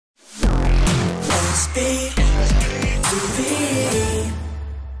SBTV.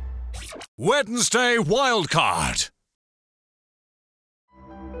 Wednesday Wildcard.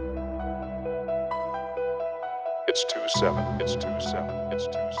 It's 2-7. It's 2-7. It's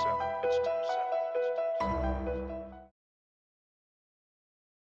 2-7. It's 2-7.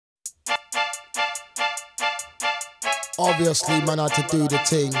 Obviously, man, I had to do the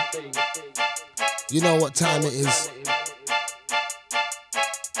thing. You know what time it is.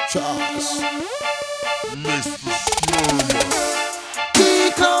 Charles. Mr. Snowman.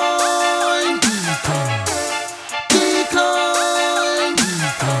 Decline. Decline.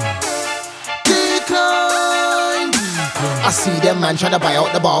 Decline. I see them man trying to buy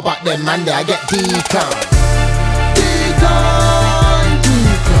out the bar, but them man there get decline. Decline.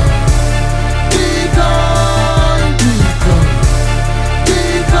 Decline.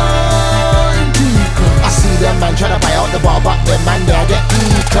 I see them man trying to buy out the bar, but them man there get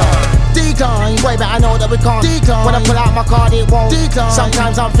decline. Decline, way better know that we can't decline. When I pull out my card, it won't decline.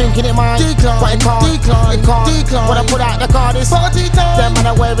 Sometimes I'm thinking it might decline, but it can't decline. It can't decline. When I pull out the card, it's 40 times. Them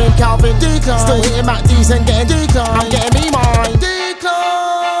man are wearing Calvin decline. Still hitting Mac D's and getting decline. I'm getting me mine.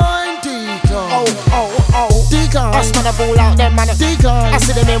 Decline, decline. Oh, oh, oh, decline. Us man a ball out, them man a decline. I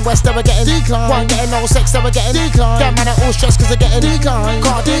see them in West, they were getting decline. One getting no sex, they were getting decline. Them man are all stressed cause they're getting decline.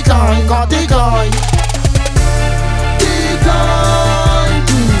 Can't decline, can't decline. Decline,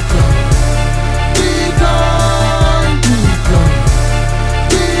 decline.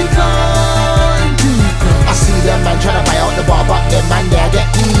 I see them man tryna buy out the bar, but them man there get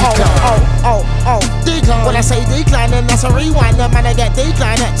decline. Oh, decline. When I say decline, then that's a rewind. Them man I get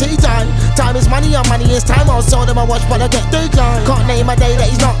decline at tea time. Time is money and money is time. I'll sell them a watch, but I get decline. Can't name a day that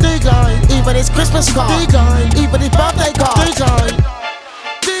he's not decline. Even his Christmas card decline. Even his birthday card decline.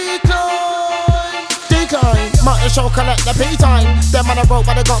 Martin show collect the P time. Them man I broke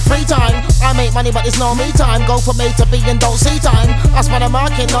but they got free time. I make money but there's no me time. Go from A to B and don't see time. That's when I'm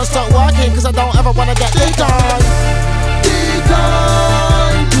marking, don't stop working, cause I don't ever wanna get decline.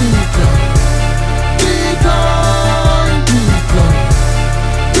 Decline, decline, decline, decline,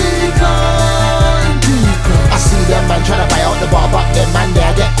 decline. I see them man tryna buy out the bar, but them man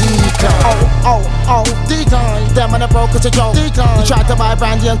there get decline. Oh, decline. Them man a broke as a joke. Decline. He tried to buy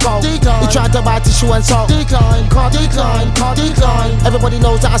brandy and coke. Decline. He tried to buy tissue and soap. Decline. Can't decline. Can't decline. Everybody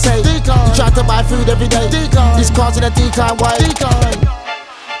knows that I say decline. He tried to buy food every day. Decline. This car's in a decline way. Decline.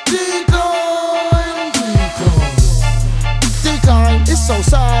 Decline. Decline. Decline. It's so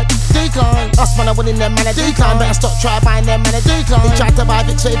sad. Decline. Us man are winning them man a decline. Better stop trying buying them man a decline. He tried to buy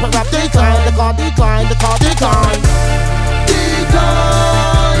Vicks Vapor Rap. Decline. The car decline. The car decline.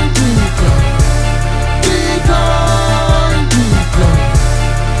 Decline. Decline. Decline, decline,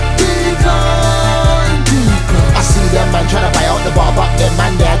 decline, decline. I see them man tryna buy out the bar, but them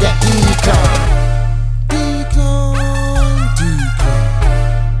man there get decline. Decline, decline,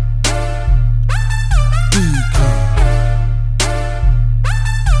 decline,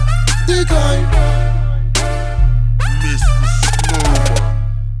 decline. Mr. Snowman.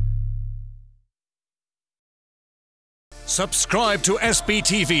 Subscribe to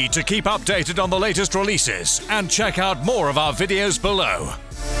SBTV to keep updated on the latest releases and check out more of our videos below.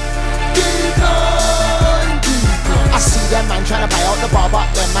 Decline, decline. I see them man tryna buy out the bar,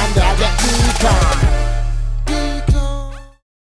 but them man there get decline.